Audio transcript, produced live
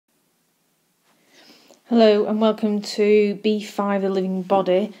Hello and welcome to B5, the living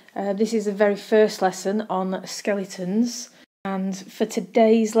body. This is the very first lesson on skeletons, and for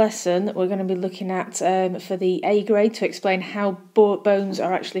today's lesson we're going to be looking at for the A grade to explain how bones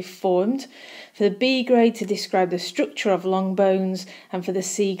are actually formed, for the B grade to describe the structure of long bones, and for the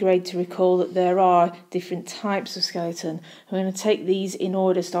C grade to recall that there are different types of skeleton. We're going to take these in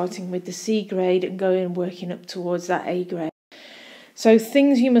order, starting with the C grade and going working up towards that A grade. So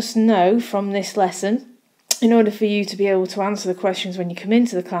things you must know from this lesson in order for you to be able to answer the questions when you come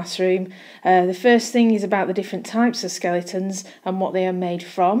into the classroom. The first thing is about the different types of skeletons and what they are made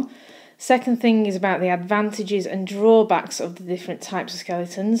from. Second thing is about the advantages and drawbacks of the different types of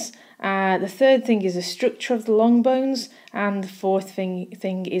skeletons. The third thing is the structure of the long bones, and the fourth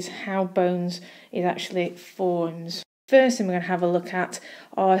thing is how bones is actually formed. First thing we're going to have a look at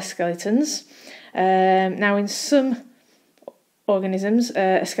are skeletons. Now in some organisms,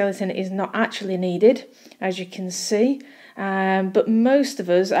 a skeleton is not actually needed, as you can see, but most of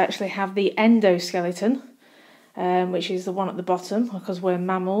us actually have the endoskeleton, which is the one at the bottom because we're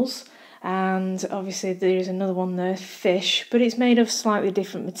mammals, and obviously there is another one there, fish, but it's made of slightly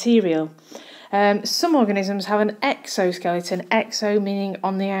different material. Some organisms have an exoskeleton, exo meaning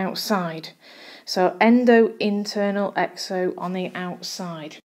on the outside, so endo, internal, exo on the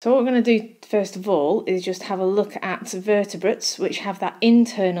outside. So what we're going to do first of all is just have a look at vertebrates which have that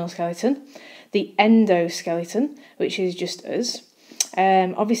internal skeleton, the endoskeleton, which is just us.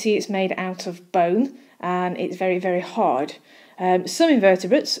 Obviously it's made out of bone and it's very, very hard. Some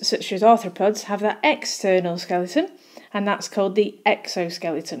invertebrates, such as arthropods, have that external skeleton, and that's called the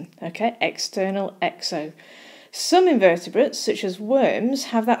exoskeleton. Okay, external, exo. Some invertebrates, such as worms,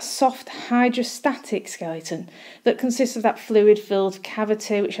 have that soft hydrostatic skeleton that consists of that fluid-filled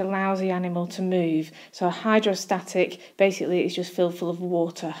cavity which allows the animal to move. So hydrostatic, basically, is just filled full of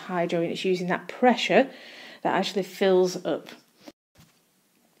water, hydro, and it's using that pressure that actually fills up.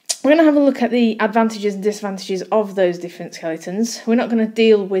 We're going to have a look at the advantages and disadvantages of those different skeletons. We're not going to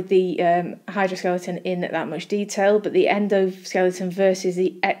deal with the hydroskeleton in that much detail, but the endoskeleton versus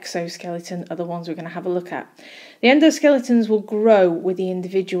the exoskeleton are the ones we're going to have a look at. The endoskeletons will grow with the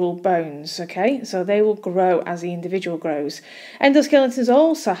individual bones, okay? So they will grow as the individual grows. Endoskeletons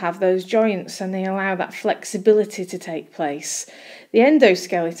also have those joints and they allow that flexibility to take place. The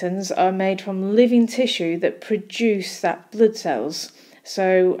endoskeletons are made from living tissue that produce that blood cells.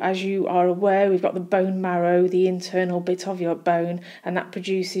 So as you are aware, we've got the bone marrow, the internal bit of your bone, and that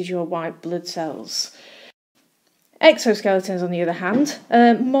produces your white blood cells. Exoskeletons, on the other hand,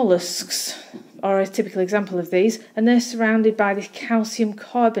 mollusks are a typical example of these, and they're surrounded by this calcium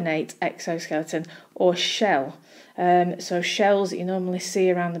carbonate exoskeleton, or shell. So shells that you normally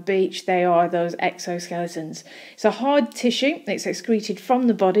see around the beach, they are those exoskeletons. It's a hard tissue, it's excreted from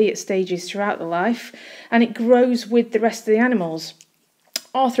the body at stages throughout the life, and it grows with the rest of the animals.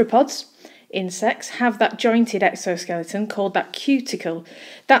 Arthropods, insects, have that jointed exoskeleton called that cuticle.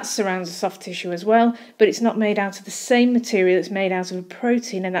 That surrounds the soft tissue as well, but it's not made out of the same material. It's made out of a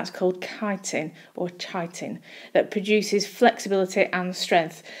protein, and that's called chitin or chitin, that produces flexibility and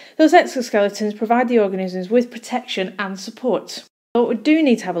strength. Those exoskeletons provide the organisms with protection and support. What we do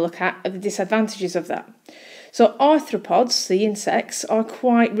need to have a look at are the disadvantages of that. So arthropods, the insects, are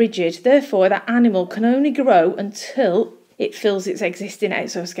quite rigid. Therefore, that animal can only grow until it fills its existing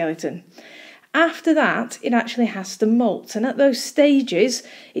exoskeleton. After that, it actually has to molt, and at those stages,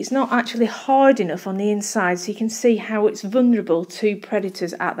 it's not actually hard enough on the inside, so you can see how it's vulnerable to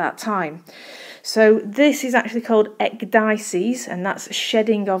predators at that time. So this is actually called ecdysis, and that's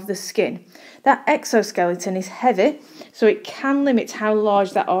shedding of the skin. That exoskeleton is heavy, so it can limit how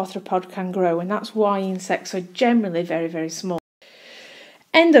large that arthropod can grow, and that's why insects are generally very, very small.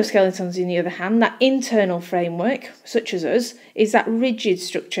 Endoskeletons, on the other hand, that internal framework, such as us, is that rigid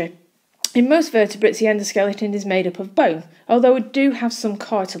structure. In most vertebrates, the endoskeleton is made up of bone, although we do have some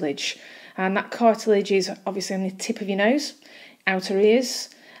cartilage, and that cartilage is obviously on the tip of your nose, outer ears,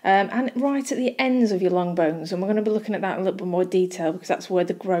 and right at the ends of your long bones, and we're going to be looking at that in a little bit more detail because that's where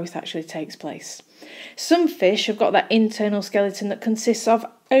the growth actually takes place. Some fish have got that internal skeleton that consists of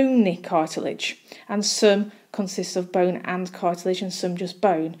only cartilage, and some consists of bone and cartilage, and some just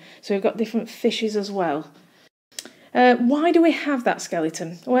bone. So we've got different fishes as well. Why do we have that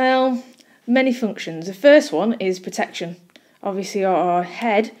skeleton? Well, many functions. The first one is protection. Obviously our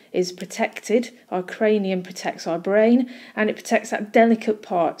head is protected, our cranium protects our brain, and it protects that delicate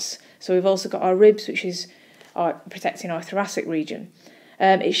parts. So we've also got our ribs, which is protecting our thoracic region.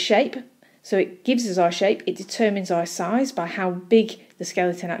 Its shape, so it gives us our shape, it determines our size by how big the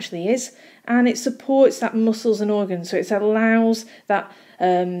skeleton actually is, and it supports that muscles and organs, so it allows that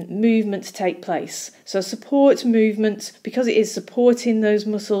movement to take place. So support movement, because it is supporting those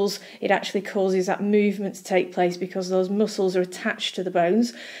muscles, it actually causes that movement to take place because those muscles are attached to the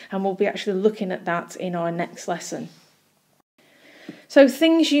bones, and we'll be actually looking at that in our next lesson. So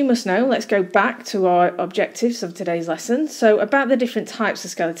things you must know, let's go back to our objectives of today's lesson. So about the different types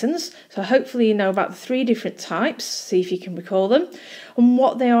of skeletons. So hopefully you know about the 3 different types, see if you can recall them, and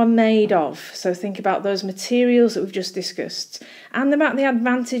what they are made of. So think about those materials that we've just discussed, and about the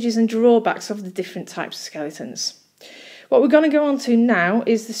advantages and drawbacks of the different types of skeletons. What we're going to go on to now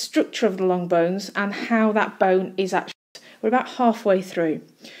is the structure of the long bones and how that bone is actually. We're about halfway through.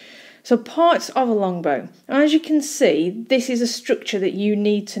 So parts of a long bone. As you can see, this is a structure that you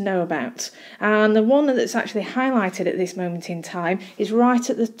need to know about. And the one that's actually highlighted at this moment in time is right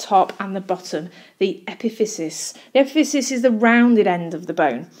at the top and the bottom, the epiphysis. The epiphysis is the rounded end of the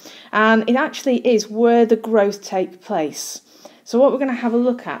bone. And it actually is where the growth takes place. So what we're going to have a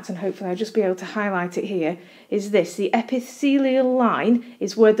look at, and hopefully I'll just be able to highlight it here, is this. The epithelial line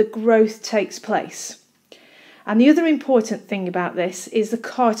is where the growth takes place. And the other important thing about this is the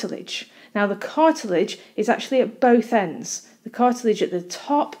cartilage. Now the cartilage is actually at both ends. The cartilage at the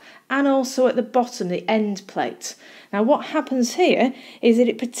top and also at the bottom, the end plate. Now what happens here is that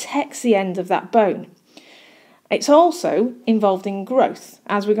it protects the end of that bone. It's also involved in growth,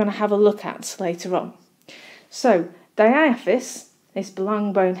 as we're going to have a look at later on. So diaphysis, this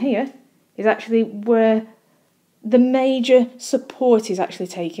long bone here, is actually where the major support is actually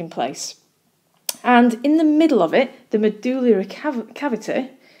taking place. And in the middle of it, the medullary cavity,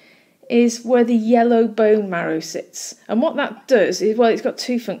 is where the yellow bone marrow sits. And what that does is, well, it's got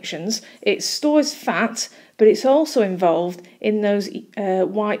 2 functions. It stores fat, but it's also involved in those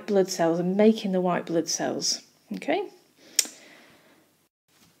white blood cells and making the white blood cells. Okay?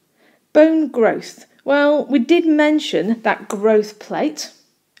 Bone growth. Well, we did mention that growth plate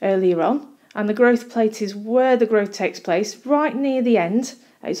earlier on, and the growth plate is where the growth takes place, right near the end.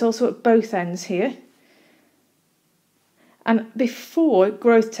 It's also at both ends here. And before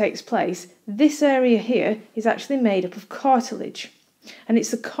growth takes place, this area here is actually made up of cartilage. And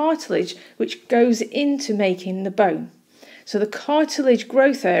it's the cartilage which goes into making the bone. So the cartilage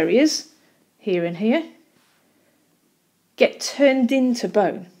growth areas, here and here, get turned into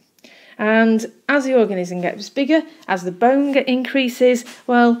bone. And as the organism gets bigger, as the bone increases,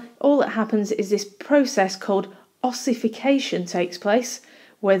 well, all that happens is this process called ossification takes place,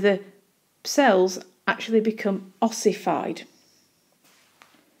 where the cells actually become ossified.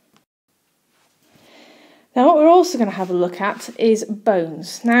 Now what we're also going to have a look at is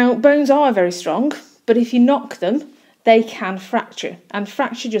bones. Now bones are very strong, but if you knock them, they can fracture, and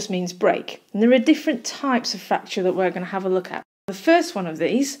fracture just means break. And there are different types of fracture that we're going to have a look at. The first one of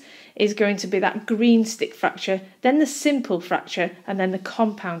these is going to be that green stick fracture, then the simple fracture, and then the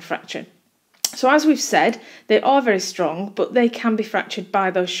compound fracture. So as we've said, they are very strong, but they can be fractured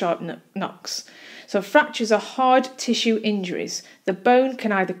by those sharp knocks. So fractures are hard tissue injuries. The bone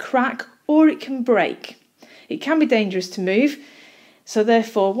can either crack or it can break. It can be dangerous to move, so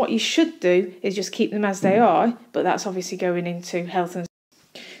therefore what you should do is just keep them as they are, but that's obviously going into health and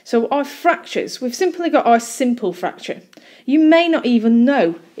safety. So our fractures, we've simply got our simple fracture. You may not even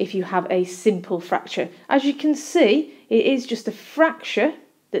know if you have a simple fracture. As you can see, it is just a fracture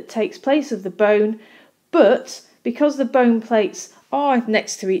that takes place of the bone, but because the bone plates are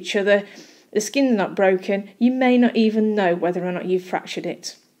next to each other, the skin's not broken, you may not even know whether or not you've fractured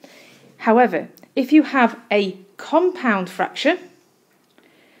it. However, if you have a compound fracture,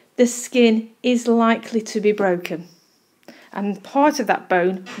 the skin is likely to be broken, and part of that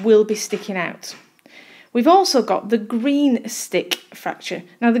bone will be sticking out. We've also got the green stick fracture.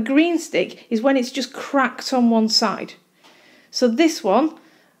 Now the green stick is when it's just cracked on one side. So this one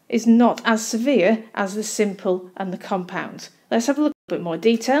is not as severe as the simple and the compound. Let's have a look at a bit more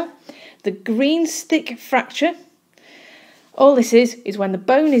detail. The green stick fracture, all this is when the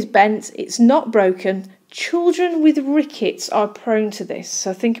bone is bent, it's not broken. Children with rickets are prone to this.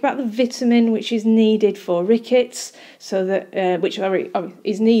 So think about the vitamin which is needed for rickets, so that which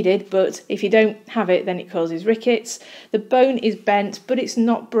is needed, but if you don't have it, then it causes rickets. The bone is bent, but it's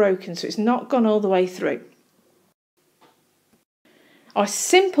not broken, so it's not gone all the way through. Our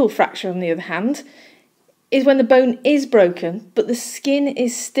simple fracture, on the other hand, is when the bone is broken, but the skin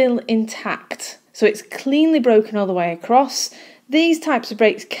is still intact. So it's cleanly broken all the way across. These types of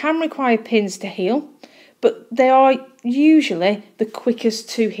breaks can require pins to heal, but they are usually the quickest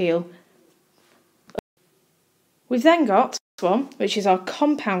to heal. We've then got this one, which is our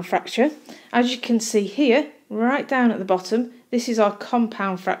compound fracture. As you can see here, right down at the bottom, this is our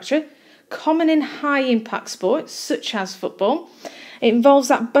compound fracture, common in high impact sports such as football. It involves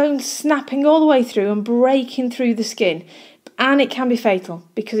that bone snapping all the way through and breaking through the skin. And it can be fatal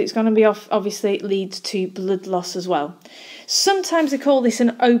because it's going to be obviously it leads to blood loss as well. Sometimes they call this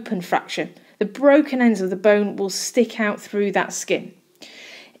an open fracture. The broken ends of the bone will stick out through that skin.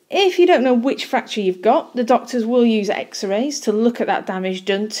 If you don't know which fracture you've got, the doctors will use x-rays to look at that damage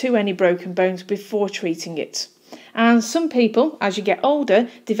done to any broken bones before treating it. And some people, as you get older,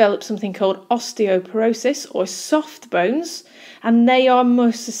 develop something called osteoporosis or soft bones, and they are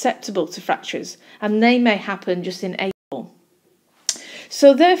most susceptible to fractures, and they may happen just in a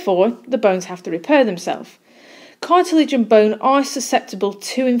So therefore, the bones have to repair themselves. Cartilage and bone are susceptible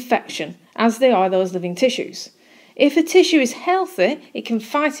to infection, as they are those living tissues. If a tissue is healthy, it can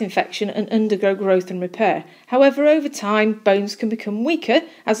fight infection and undergo growth and repair. However, over time, bones can become weaker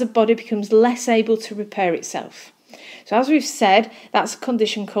as the body becomes less able to repair itself. So as we've said, that's a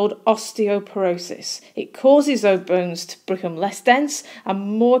condition called osteoporosis. It causes those bones to become less dense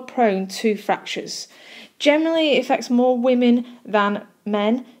and more prone to fractures. Generally, it affects more women than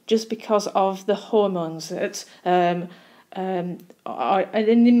men just because of the hormones that are an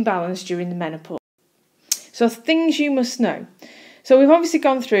imbalance during the menopause. So things you must know. So we've obviously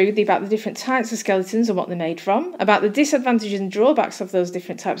gone through about the different types of skeletons and what they're made from, about the disadvantages and drawbacks of those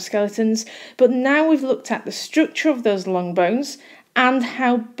different types of skeletons, but now we've looked at the structure of those long bones and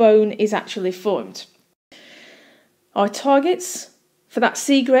how bone is actually formed. Our targets for that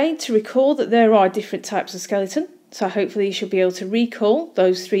C grade, to recall that there are different types of skeleton, so hopefully you should be able to recall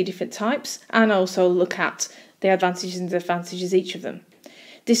those 3 different types and also look at the advantages and disadvantages of each of them.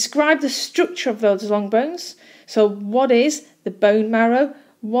 Describe the structure of those long bones. So what is the bone marrow?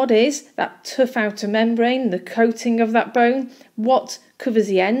 What is that tough outer membrane, the coating of that bone? What covers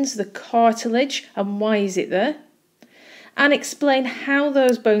the ends, the cartilage, and why is it there? And explain how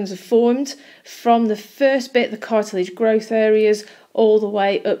those bones are formed from the first bit, the cartilage growth areas, all the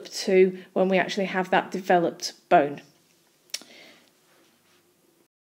way up to when we actually have that developed bone.